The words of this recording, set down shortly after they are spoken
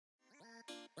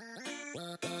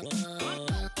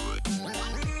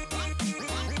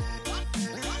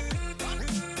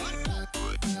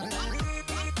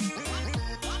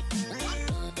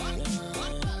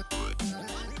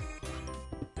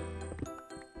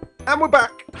And we're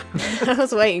back! I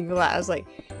was waiting for that. I was like,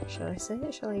 shall I say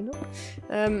it? Shall I not?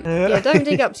 Yeah, don't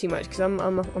dig up too much because I'm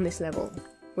on this level.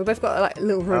 We've both got like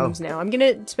little rooms now. I'm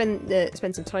gonna spend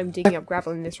some time digging up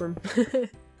gravel in this room.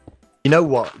 You know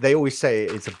what? They always say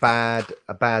it's a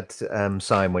bad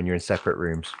sign when you're in separate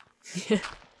rooms. Yeah.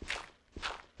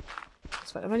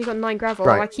 That's fine. I've only got 9 gravel.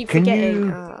 Right. I keep forgetting.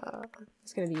 You...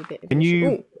 It's gonna be a bit. Can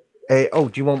you? Oh,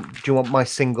 do you want my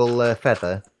single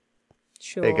feather?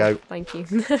 Sure. There you go. Thank you.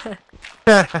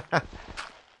 I've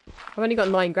only got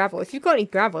 9 gravel. If you've got any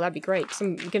gravel, that'd be great. Because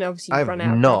I'm gonna obviously run out.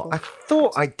 I'm not. Of gravel. I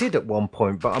thought I did at one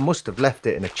point, but I must have left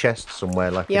it in a chest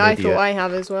somewhere, like an idiot. I thought I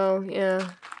have as well.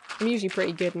 Yeah. I'm usually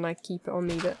pretty good and I keep it on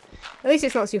me, but at least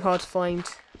it's not too hard to find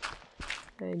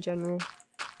in general.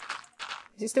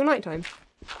 Is it still nighttime?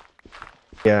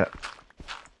 Yeah.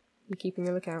 You're keeping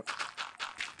a lookout.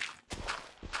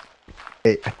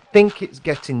 I think it's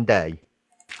getting day.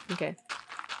 Okay.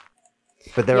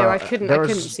 But I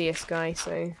couldn't see a sky,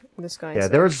 so the sky. Yeah,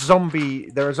 there are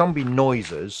zombie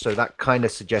noises, so that kind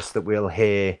of suggests that we'll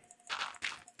hear.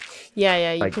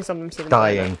 Yeah, you like, can sometimes see them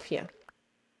dying. Yeah.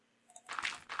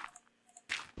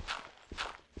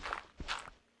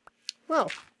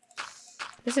 Well,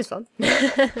 this is fun. You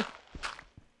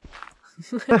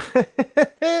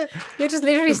just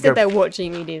literally stood there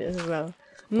watching me do this as well.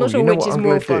 I'm not sure which is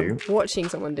more fun, watching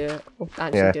someone do it or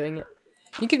actually doing it.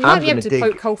 You might be able to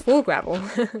poke hole 4 gravel.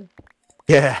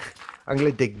 Yeah, I'm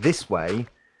going to dig this way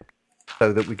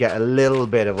so that we get a little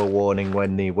bit of a warning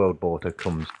when the world border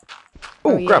comes.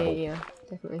 Oh, yeah, gravel. Yeah,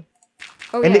 definitely.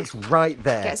 Oh, and it's right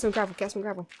there. Get some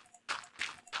gravel.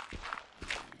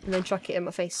 And then chuck it in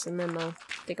my face and then I'll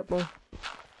dig up more.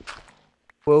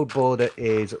 World border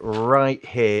is right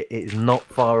here. It is not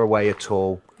far away at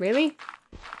all. Really?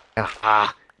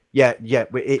 Yeah,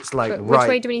 it's like but right... Which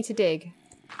way do we need to dig?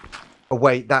 Oh,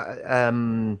 wait,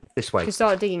 this way. To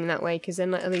start digging that way, because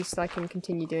then at least I can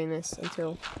continue doing this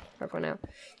until I've run out.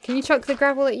 Can you chuck the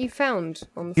gravel that you found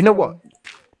on the floor? You know what?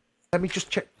 Let me just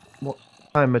check what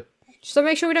time it... Just to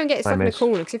make sure we don't get stuck in a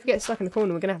corner, because if we get stuck in a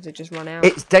corner, we're going to have to just run out.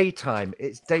 It's daytime,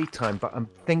 but I'm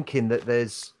thinking that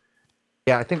there's...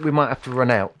 Yeah, I think we might have to run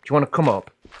out. Do you want to come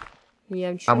up?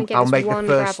 Yeah, I'm trying to get this one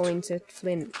gravel into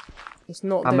flint. It's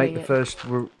not doing it. I'll make the first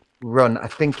run. I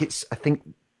think...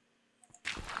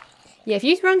 Yeah, if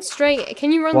you run straight...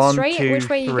 Can you run 1, straight? 2, which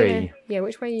way are you 3. gonna... Yeah,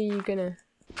 which way are you gonna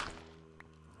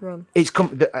run? It's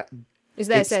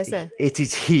there. It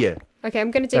is here. Okay, I'm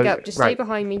gonna dig up. Just stay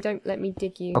behind me. Don't let me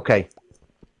dig you. Okay.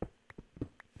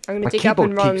 I'm gonna dig up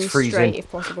and run straight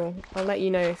if possible. I'll let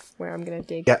you know where I'm gonna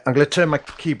dig. Yeah, I'm gonna turn my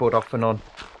keyboard off and on.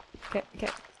 Okay.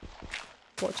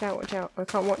 Watch out. I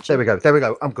can't watch you. There we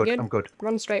go. I'm good.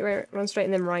 Run straight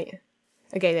and then right.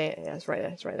 Okay, there. Yeah, it's right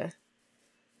there.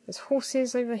 There's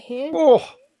horses over here.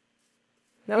 Oh!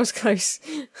 That was close.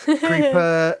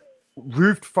 Creeper,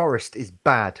 roofed forest is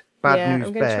bad. Bad news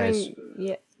I'm gonna bears. Try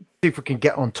and, See if we can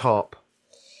get on top.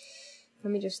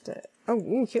 Let me just...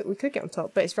 we could get on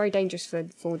top, but it's very dangerous for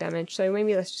fall damage, so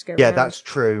maybe let's just go Yeah, around. that's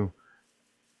true.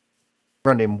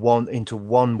 Run into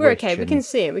one We're okay, we can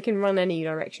see it. We can run any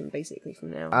direction, basically,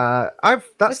 from now.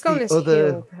 Let's go on this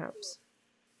hill, perhaps.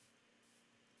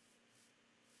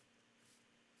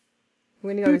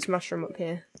 We're going to go on this mushroom up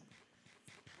here.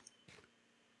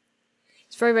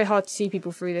 It's very, very hard to see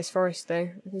people through this forest, though.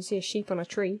 I can see a sheep on a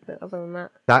tree, but other than that...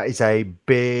 That is a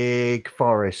big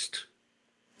forest.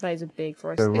 That is a big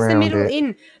forest. It's the middle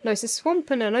inn. No, it's a swamp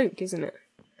and an oak, isn't it?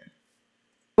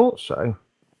 Thought so.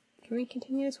 Can we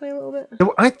continue this way a little bit?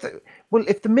 Well,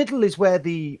 if the middle is where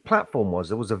the platform was,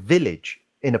 there was a village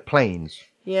in a plains.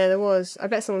 Yeah, there was. I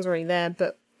bet someone's already there,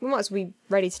 but we might as well be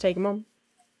ready to take them on.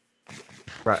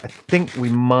 Right, I think we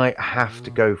might have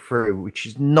to go through, which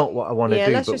is not what I want to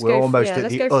do, but we're almost at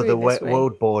the other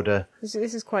world border. This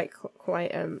is quite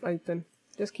open.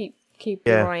 Just keep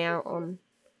your eye out on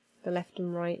the left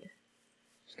and right.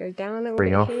 Just go down a little bit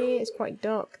here. It's quite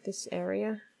dark, this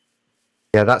area.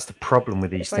 Yeah, that's the problem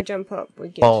with these things. If I jump up, we're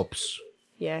good. Bobs.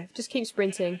 Yeah, just keep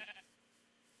sprinting.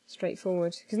 Straight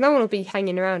forward. Because no one will be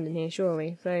hanging around in here,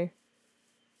 surely, so...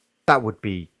 That would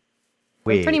be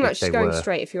weird. I'm pretty much just going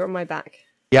straight if you're on my back.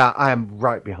 Yeah, I am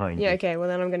right behind you. Yeah, okay, well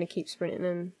then I'm going to keep sprinting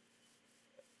and...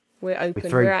 We're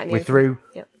open. We're through.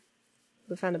 Yep.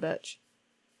 We found a birch.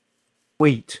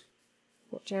 Sweet.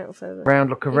 Watch out further.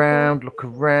 Look around.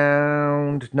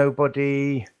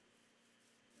 Nobody.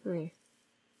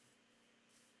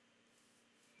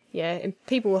 Yeah, and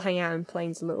people will hang out in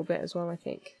plains a little bit as well, I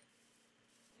think.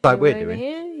 Like we're doing.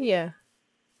 Here?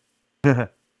 Yeah.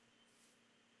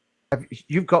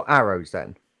 You've got arrows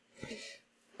then?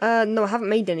 No, I haven't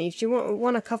made any. Do you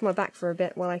want to cover my back for a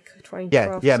bit while I try and Yeah,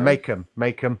 craft yeah, some?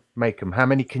 make them. How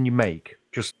many can you make?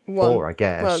 Just One. 4, I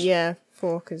guess. Well, yeah,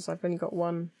 4, because I've only got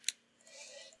one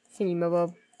thingy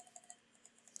mabob.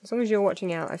 As long as you're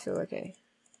watching out, I feel okay.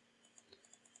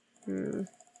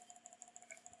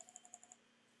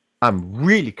 I'm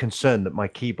really concerned that my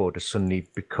keyboard has suddenly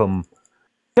become...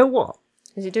 You know what?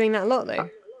 Is it doing that a lot,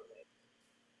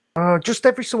 though? Just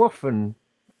every so often,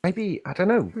 maybe, I don't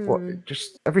know, what,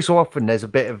 just every so often there's a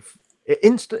bit of...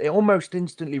 It almost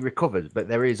instantly recovers, but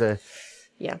there is a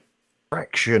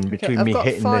fraction between me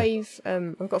hitting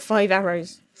I've got 5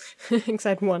 arrows, because I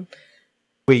had 1.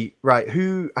 Right,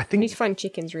 who, I think... We need to find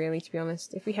chickens, really, to be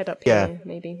honest. If we head up here,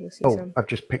 maybe we'll see some. I've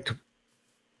just picked up...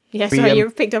 Yeah, sorry,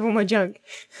 you've picked up all my junk.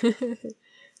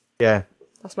 Yeah.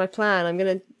 That's my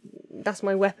plan. That's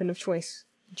my weapon of choice.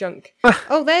 Junk.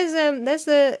 Oh, there's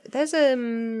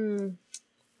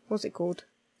what's it called?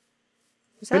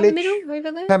 Is that Village, the middle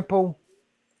over there? Temple.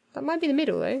 That might be the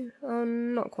middle though.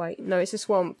 Not quite. No, it's a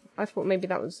swamp. I thought maybe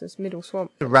that was this middle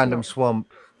swamp. A random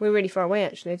swamp. We're really far away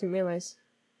actually. I didn't realise.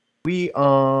 We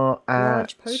are at...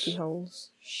 Large pokey holes.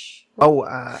 Shh.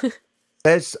 I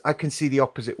can see the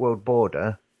opposite world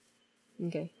border.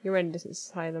 Okay, your end distance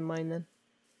is higher than mine then.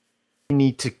 We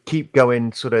need to keep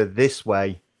going sort of this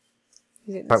way.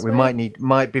 Is it But this we way?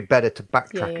 might be better to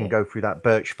backtrack and go through that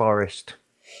birch forest.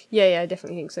 Yeah, I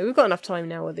definitely think so. We've got enough time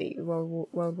now with the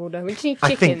world border. We just need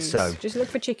chickens. I think so. Just look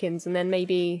for chickens, and then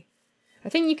maybe... I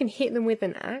think you can hit them with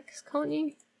an axe, can't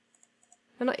you?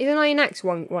 Isn't an axe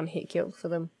one hit kill for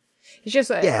them? It's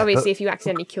just obviously if you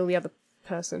accidentally kill the other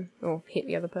person, or hit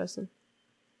the other person.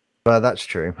 Well, that's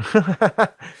true.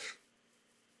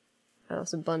 Oh,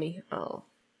 that's a bunny. Oh.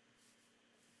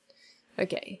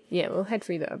 Okay, yeah, we'll head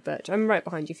through the birch. I'm right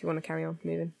behind you if you want to carry on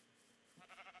moving.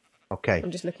 Okay. I'm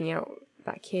just looking out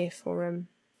back here for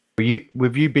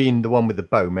With you being the one with the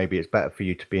bow, maybe it's better for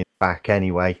you to be in the back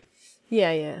anyway.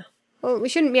 Yeah. Well, we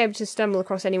shouldn't be able to stumble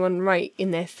across anyone right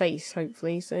in their face,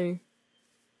 hopefully, so...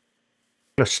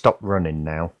 Just stop running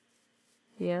now.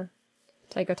 Yeah.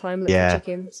 Take our time, look for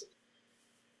chickens.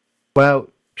 Well,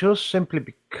 just simply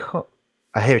because...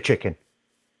 I hear a chicken.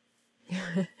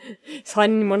 It's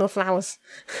hiding in one of the flowers.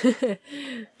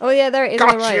 Oh yeah, there it is.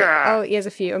 Gotcha! On the right. Oh, here's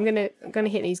a few. I'm gonna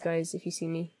hit these guys if you see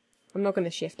me. I'm not gonna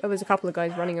shift. Oh, there's a couple of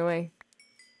guys running away.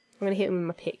 I'm gonna hit them with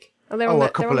my pick. Oh, they're on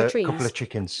the trees.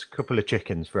 Couple of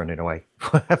chickens running away.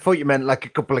 I thought you meant like a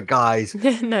couple of guys.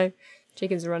 No,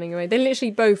 chickens are running away. They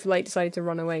literally both decided to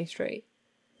run away straight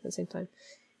at the same time.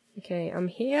 Okay, I'm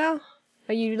here.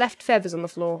 Are you left feathers on the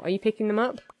floor? Are you picking them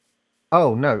up?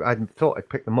 Oh no, I thought I'd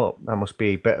pick them up. That must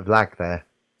be a bit of lag there.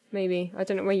 Maybe. I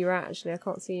don't know where you're at actually. I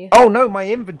can't see you. Oh no, my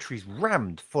inventory's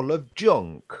rammed full of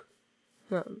junk.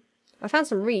 Well, I found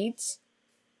some reeds.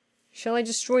 Shall I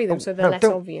destroy them so they're less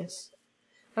obvious?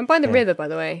 I'm by the river, by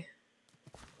the way.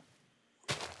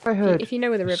 I heard. If you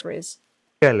know where the river is.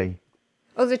 Jelly.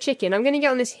 Oh, there's a chicken. I'm going to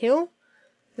get on this hill.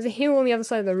 There's a hill on the other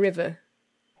side of the river.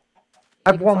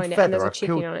 I have one feather. And there's a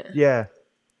chicken on it. Yeah.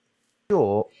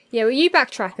 Sure. Yeah, well, you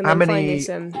backtrack and then find this.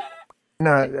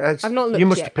 No, I've not looked you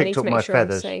must yet. have picked up my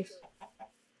feathers. I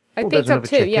picked up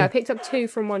 2. Yeah, I picked up 2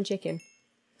 from one chicken.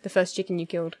 The first chicken you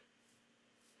killed.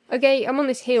 Okay, I'm on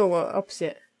this hill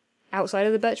opposite, outside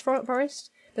of the birch forest.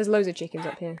 There's loads of chickens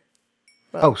up here.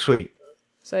 Well, oh, sweet.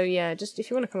 So yeah, just if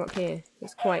you want to come up here,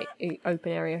 it's quite an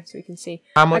open area, so we can see.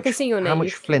 How much? I can see your name. How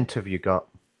much flint have you got?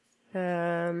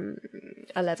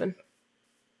 11.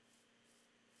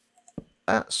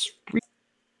 That's.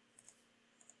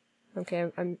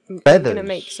 Okay, I'm gonna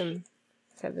make some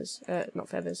feathers. Not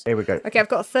feathers. Here we go. Okay, I've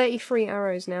got 33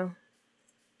 arrows now.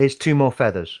 Here's 2 more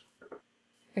feathers.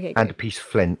 Okay, and a piece of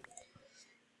flint.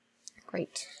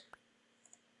 Great.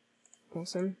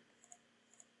 Awesome.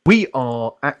 We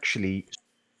are actually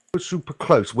super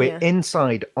close. We're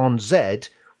inside on Z.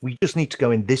 We just need to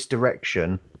go in this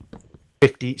direction.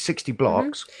 60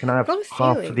 blocks. Can I have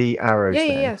half of the arrows?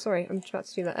 Yeah. Sorry, I'm about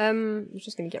to do that. I'm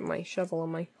just gonna get my shovel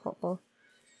on my hotbar.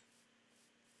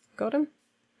 Got him.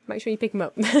 Make sure you pick him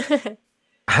up.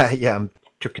 Yeah, I'm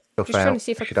chucking stuff out. Just trying to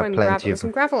see if I can find gravel. There's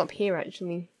some gravel up here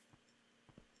actually.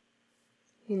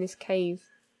 In this cave.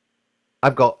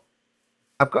 I've got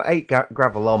 8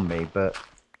 gravel on me, but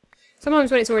sometimes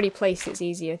when it's already placed, it's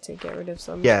easier to get rid of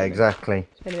some. Yeah, exactly.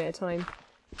 Spend a bit of time.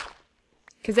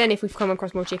 Because then if we've come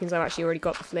across more chickens, I've actually already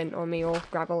got the flint on me, or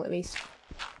gravel at least.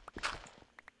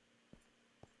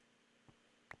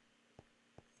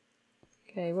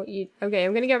 Okay, Okay,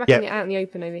 I'm gonna go back out in the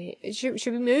open over here.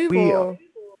 Should we move or?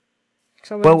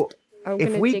 Well,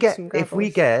 if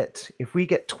we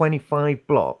get 25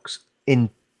 blocks in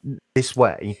this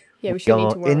way, yeah, we should need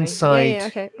to worry. inside. Yeah,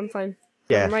 okay, I'm fine.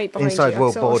 Yeah, I'm right behind inside you.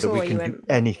 world I border, saw we can do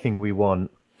anything we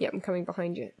want. Yep, I'm coming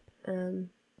behind you.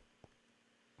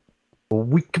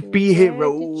 We could be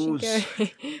heroes.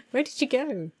 Where did you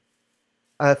go?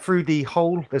 Through the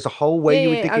hole. There's a hole where you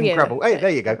were digging gravel. Hey, there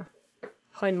you go.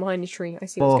 Behind the tree. I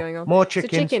see what's going on. More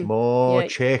chickens. Chicken. More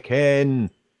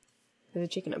chicken. There's a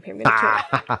chicken up here. I'm going to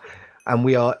kill it. And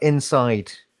we are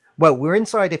inside. Well, we're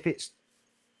inside if it's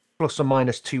plus or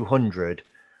minus 200.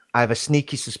 I have a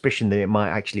sneaky suspicion that it might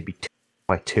actually be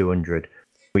by 200. In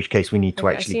which case we need to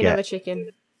actually get another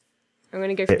chicken. I'm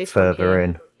going to go for this further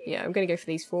in. Yeah, I'm going to go for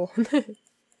these 4. So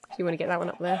you want to get that one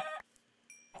up there.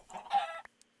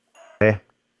 Yeah.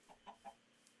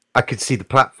 I could see the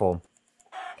platform.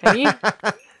 Can you?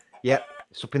 Yep,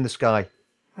 it's up in the sky.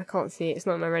 I can't see it. It's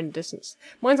not my render distance.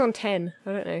 Mine's on 10.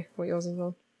 I don't know what yours is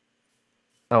on.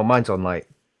 Oh, mine's on like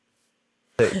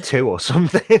 32 or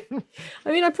something.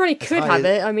 I mean, I probably could have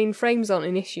it. I mean, frames aren't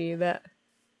an issue, but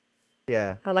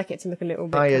yeah, I like it to look a little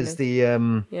bit high as the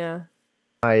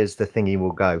high as the thingy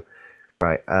will go.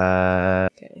 Right.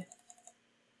 Okay.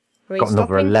 Got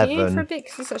another 11 here for a bit,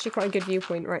 'cause it's actually quite a good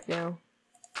viewpoint right now.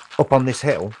 Up on this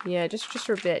hill. Yeah, just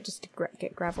for a bit, just to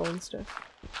get gravel and stuff.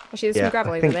 Actually, there's some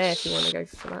gravel over there if you want to go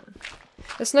for that.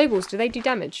 The snowballs, do they do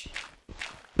damage?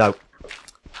 No.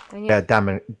 Yeah,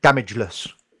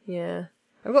 damageless. Yeah.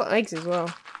 I've got eggs as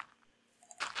well.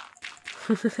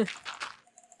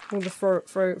 All the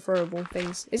throwable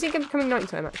things. Is it becoming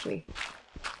nighttime, actually?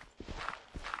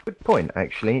 Good point,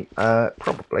 actually.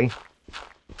 Probably.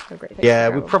 Oh, great. Yeah,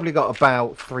 we've probably got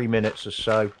about 3 minutes or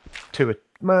so.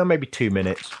 Maybe 2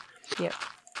 minutes. Yep.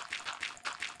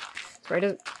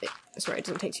 Sorry, it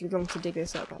doesn't take too long to dig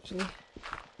this up, actually.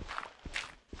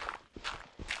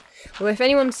 Well, if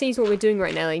anyone sees what we're doing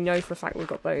right now, they know for a fact we've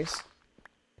got bows.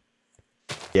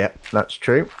 Yeah, that's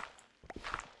true.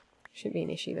 Shouldn't be an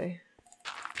issue, though.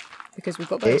 Because we've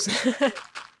got bows.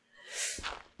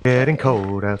 Getting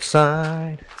cold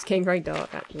outside. It's getting very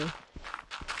dark, actually.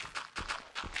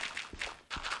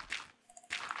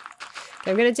 Okay,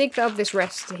 I'm going to dig up this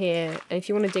rest here, and if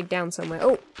you want to dig down somewhere...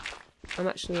 Oh! I'm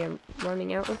actually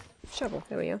running out of shovel.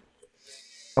 There we go.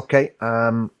 Okay,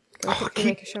 I keep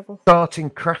make a shovel. Starting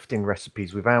crafting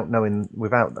recipes without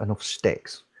enough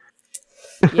sticks.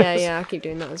 Yeah, I keep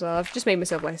doing that as well. I've just made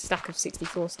myself like a stack of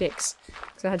 64 sticks,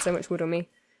 because I had so much wood on me.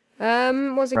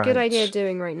 What's a good idea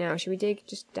doing right now? Should we dig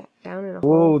just down in a hole?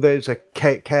 Whoa, there's a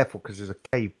cave. Careful, because there's a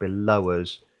cave below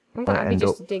us. I'm quite happy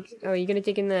just to dig... Oh, are you going to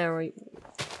dig in there? Or...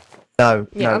 No,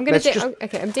 yeah, no. I'm gonna dig.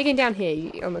 Okay, I'm digging down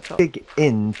here on the top. Dig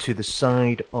into the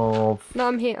side of. No,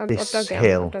 I'm here. I've dug down.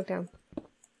 Hill. I've dug down.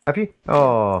 Have you?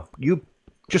 Oh, you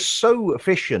just so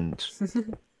efficient.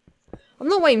 I'm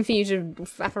not waiting for you to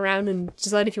faff around and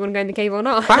decide if you want to go in the cave or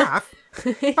not. Faff.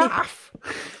 Faff.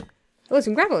 Oh, there's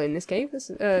some gravel in this cave.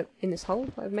 In this hole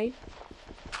that I've made.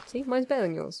 See, mine's better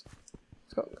than yours.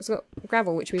 It's got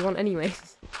gravel, which we want anyway.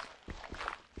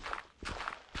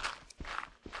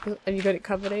 Have you got it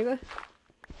covered over?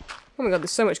 Oh my god,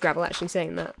 there's so much gravel actually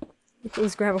saying that. Look at all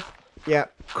this gravel. Yeah,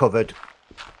 covered.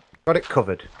 Got it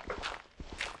covered.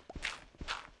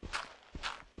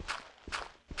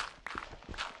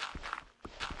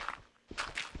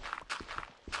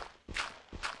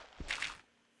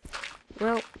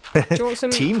 Well, do you want some...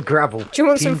 Team gravel. Do you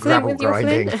want Team some flint with your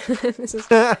grinding. flint? This is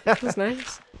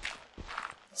nice.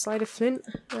 A side of flint.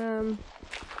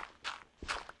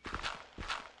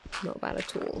 Not bad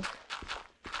at all.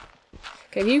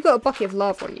 Okay, have you got a bucket of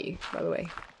lava on you, by the way?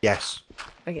 Yes.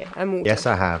 Okay, and water. Yes,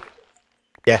 I have.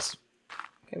 Yes.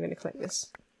 Okay, I'm going to collect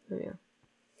this. There we are.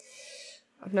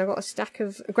 I've now got a stack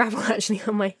of gravel actually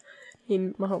on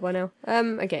in my hole by now.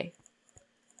 Okay.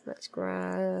 Let's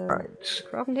grab the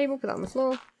crafting table, put that on the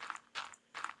floor.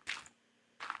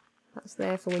 That's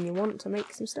there for when you want to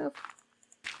make some stuff.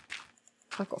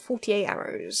 I've got 48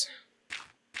 arrows.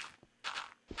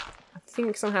 I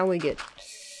think somehow we're good.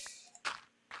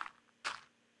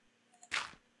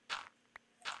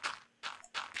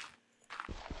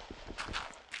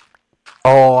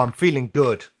 Oh, I'm feeling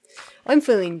good. I'm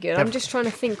feeling good. I'm just trying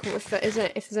to think if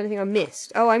there's anything I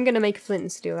missed. Oh, I'm going to make a flint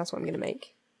and steel. That's what I'm going to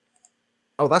make.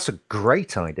 Oh, that's a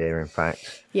great idea, in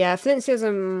fact. Yeah, flint and steels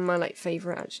are my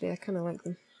favourite, actually. I kind of like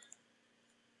them.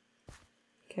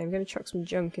 Okay, I'm going to chuck some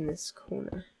junk in this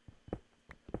corner.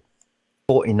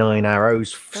 49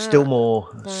 arrows. Still more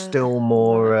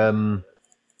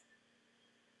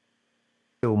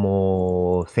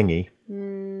thingy.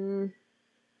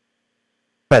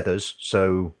 Feathers,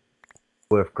 so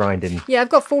worth grinding. Yeah, I've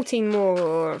got 14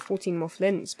 more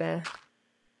flint spare.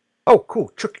 Oh,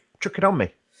 cool. Chuck it on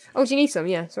me. Oh, do you need some?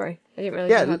 Yeah, sorry. I didn't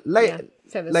realise. Yeah,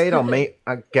 feathers. lay it on me.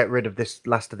 I get rid of this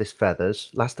last of this feathers.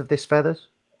 Last of this feathers?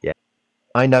 Yeah.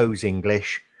 I know's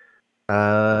English.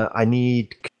 I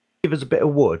need. Can you give us a bit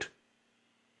of wood.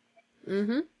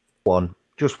 One,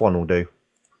 just one will do.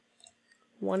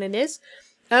 One it is.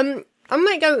 I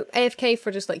might go AFK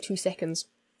for just like 2 seconds.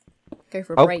 Go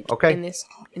for a break. Okay. In this.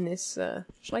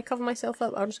 Shall I cover myself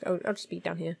up? I'll just be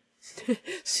down here,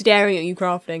 staring at you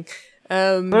crafting.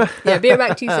 Yeah, be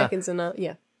back 2 seconds, and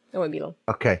yeah, that won't be long.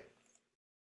 Okay.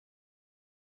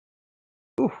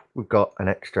 Ooh, we've got an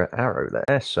extra arrow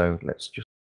there, so let's just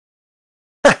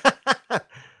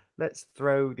let's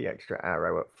throw the extra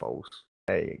arrow at false.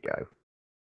 There you go.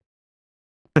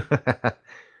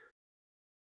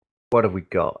 What have we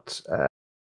got?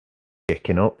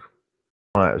 Picking up.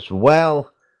 Might as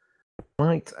well.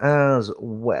 Might as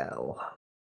well.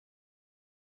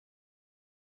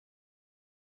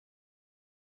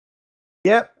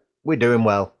 Yep, we're doing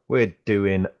well. We're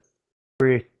doing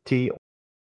pretty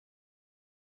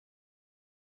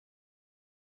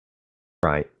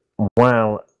right.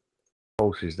 While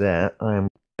false is there, I'm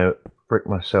going to brick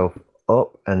myself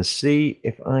up and see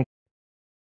if I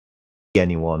see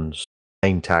anyone's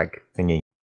name tag thingy.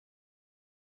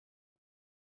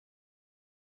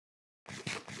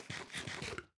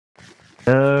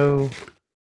 No.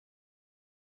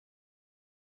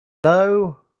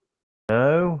 No.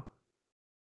 No.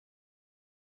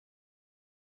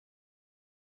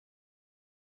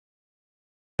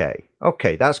 Okay.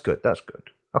 Okay, that's good. That's good.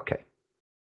 Okay.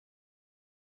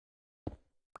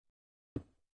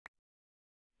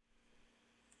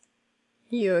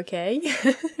 You okay?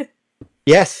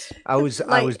 Yes, I was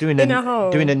Like, doing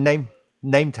a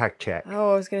name tag check.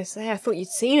 Oh, I was gonna say, I thought you'd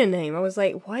seen a name. I was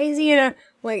like, why is he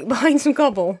behind some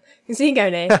cobble? Is he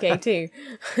going AFK too?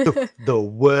 the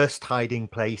worst hiding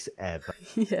place ever.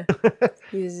 Yeah,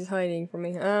 he was hiding from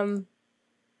me.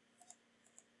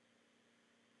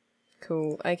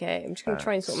 Cool. Okay, I'm just gonna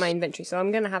try and sort my inventory. So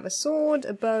I'm gonna have a sword,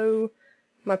 a bow,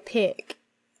 my pick,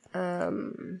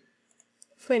 flint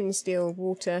and steel,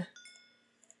 water,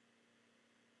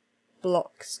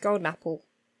 blocks, golden apple,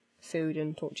 food,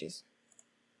 and torches.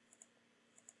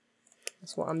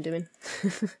 That's what I'm doing.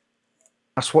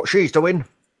 That's what she's doing.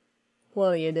 What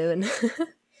are you doing?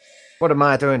 What am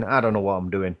I doing? I don't know what I'm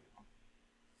doing.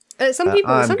 Some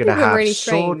people are really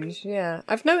sword. strange. Yeah,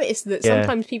 I've noticed that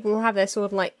sometimes people will have their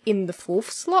sword like in the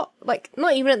 4th slot, like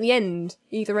not even at the end,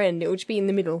 either end. It would just be in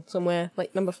the middle somewhere,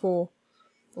 like number 4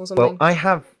 or something. Well, I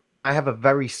have a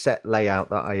very set layout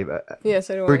that I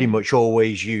so do pretty I. much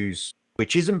always use,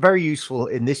 which isn't very useful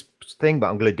in this thing, but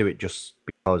I'm going to do it just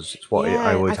because it's what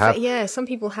I always have. Yeah, some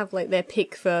people have like their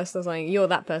pick first. I was like, you're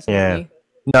that person, aren't you?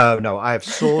 No, I have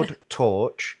sword,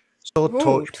 torch,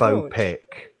 torch, bow,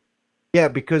 pick. Yeah,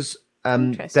 because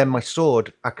then my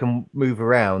sword, I can move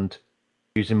around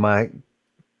using my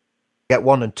get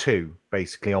 1 and 2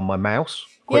 basically on my mouse.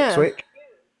 Quick switch.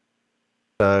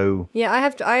 So yeah, I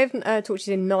have torches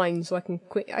in 9, so I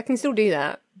can still do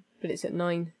that, but it's at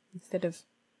 9 instead of.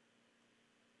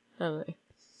 I don't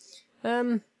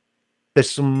know. There's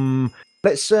some.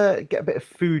 Let's get a bit of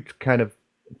food kind of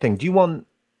thing. Do you want?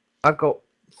 I've got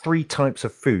 3 types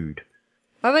of food.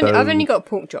 I've only got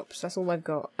pork chops. That's all I've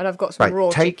got, and I've got some raw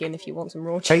chicken. If you want some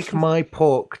raw chicken, take my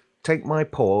pork. Take my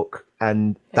pork,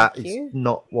 and that is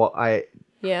not what I.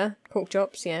 Yeah, pork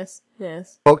chops. Yes.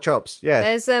 Pork chops. Yeah.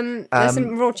 There's some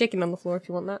raw chicken on the floor if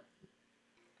you want that.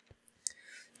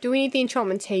 Do we need the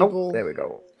enchantment table? Oh, there we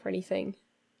go. For anything?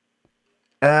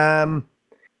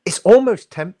 It's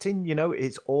almost tempting, you know.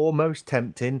 It's almost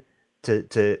tempting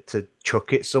to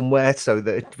chuck it somewhere so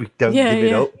that we don't give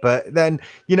it up. But then,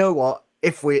 you know what?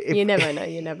 You never know.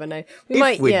 You never know.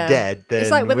 We're dead, then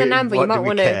it's like with an amber. You might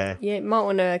want to. Yeah, might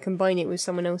want to combine it with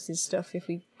someone else's stuff if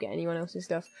we get anyone else's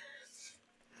stuff.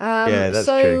 Yeah, that's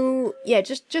true. Yeah,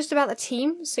 just about the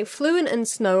team. So Fluent and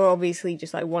Snow are obviously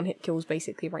just like 1-hit kills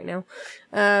basically right now.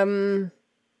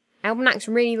 Almanac's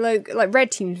really low. Like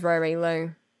red team's very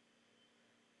low.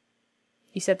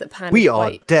 You said that Pan. We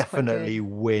are definitely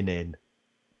winning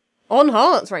on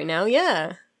hearts right now.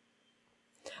 Yeah.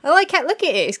 I like it. Look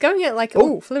at it. It's going at like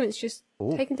Fluent's just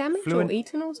taking damage or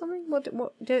eaten or something. What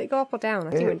did it go up or down?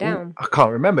 I think it went down. I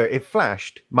can't remember. It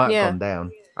flashed. Might have gone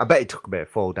down. I bet it took a bit of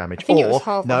fall damage. I think it was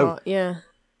half a heart. Yeah.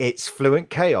 It's Fluent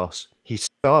Chaos. He's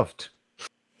starved.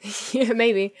 Yeah,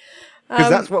 maybe. Because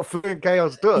that's what Fluent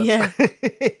Chaos does. Yeah.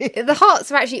 The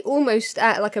hearts are actually almost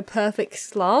at like a perfect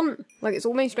slant. Like it's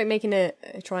almost like making a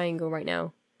triangle right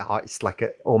now. It's like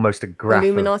almost a graph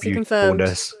Illuminati of confirmed.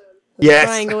 beautifulness. Yes.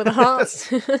 Triangle with the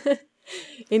hearts.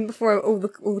 In before all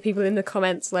the people in the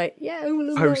comments like, yeah,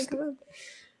 Illuminati confirmed.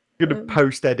 gonna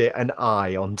post edit an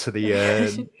eye onto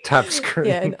the tab screen.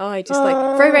 Yeah, an eye just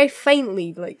like very, very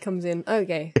faintly like comes in.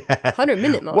 Okay.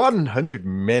 100-minute mark. 100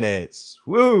 minutes.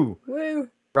 Woo! Woo!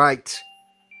 Right.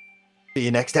 See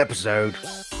you next episode.